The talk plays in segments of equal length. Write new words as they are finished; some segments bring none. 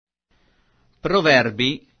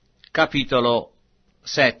Proverbi, capitolo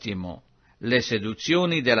 7. Le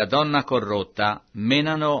seduzioni della donna corrotta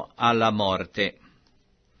menano alla morte.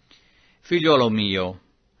 Figliuolo mio,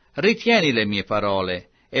 ritieni le mie parole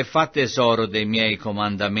e fa tesoro dei miei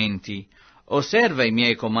comandamenti. Osserva i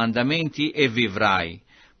miei comandamenti e vivrai.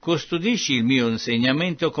 Custodisci il mio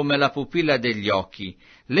insegnamento come la pupilla degli occhi.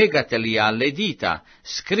 Legateli alle dita,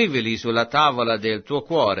 scrivili sulla tavola del tuo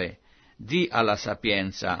cuore. Di alla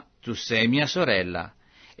sapienza, tu sei mia sorella,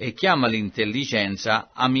 e chiama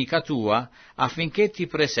l'intelligenza amica tua, affinché ti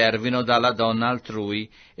preservino dalla donna altrui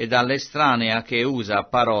e dall'estranea che usa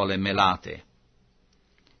parole melate.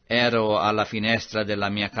 Ero alla finestra della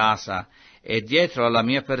mia casa e dietro alla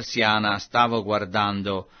mia persiana stavo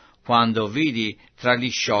guardando, quando vidi tra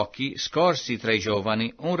gli sciocchi, scorsi tra i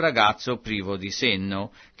giovani, un ragazzo privo di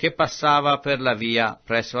senno, che passava per la via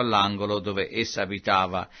presso all'angolo dove essa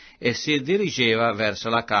abitava, e si dirigeva verso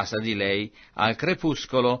la casa di lei al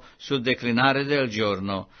crepuscolo sul declinare del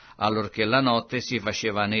giorno, allorché la notte si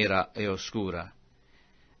faceva nera e oscura.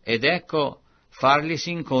 Ed ecco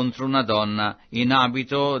farglisi incontro una donna in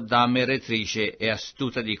abito da meretrice e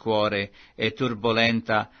astuta di cuore e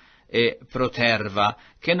turbolenta e proterva,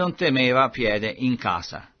 che non temeva piede in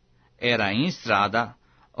casa. Era in strada,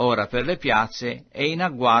 ora per le piazze, e in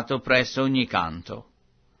agguato presso ogni canto.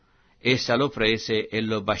 Essa lo prese e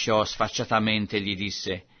lo baciò sfacciatamente e gli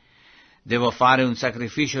disse: «Devo fare un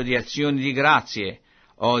sacrificio di azioni di grazie.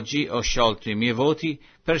 Oggi ho sciolto i miei voti,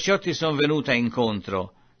 perciò ti son venuta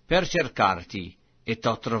incontro, per cercarti, e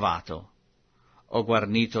t'ho trovato. Ho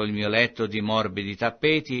guarnito il mio letto di morbidi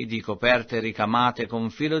tappeti, di coperte ricamate con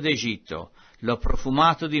filo d'Egitto, l'ho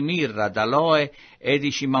profumato di mirra, d'aloe e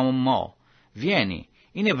di cimammò. Vieni,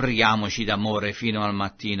 inebriamoci d'amore fino al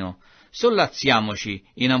mattino, sollaziamoci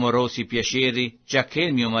in amorosi piaceri, giacché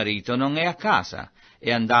il mio marito non è a casa,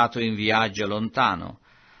 è andato in viaggio lontano.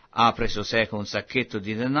 Ha preso seco un sacchetto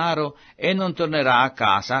di denaro e non tornerà a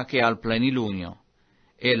casa che al plenilunio».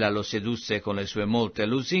 Ella lo sedusse con le sue molte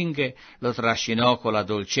lusinghe, lo trascinò con la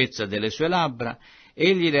dolcezza delle sue labbra,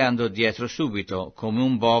 egli le andò dietro subito, come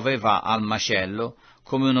un bove va al macello,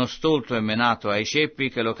 come uno stolto è menato ai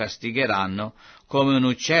ceppi che lo castigheranno, come un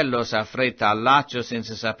uccello s'affretta al laccio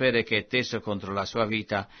senza sapere che è teso contro la sua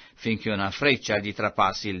vita, finché una freccia gli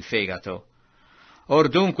trapassi il fegato. Or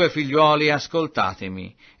dunque, figliuoli,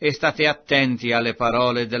 ascoltatemi, e state attenti alle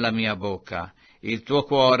parole della mia bocca. Il tuo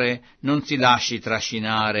cuore non si lasci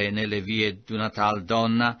trascinare nelle vie d'una tal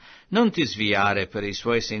donna, non ti sviare per i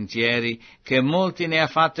suoi sentieri, che molti ne ha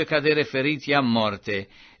fatto cadere feriti a morte,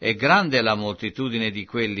 e grande è la moltitudine di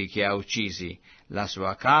quelli che ha uccisi. La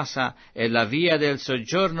sua casa è la via del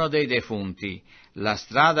soggiorno dei defunti, la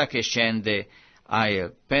strada che scende ai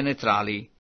penetrali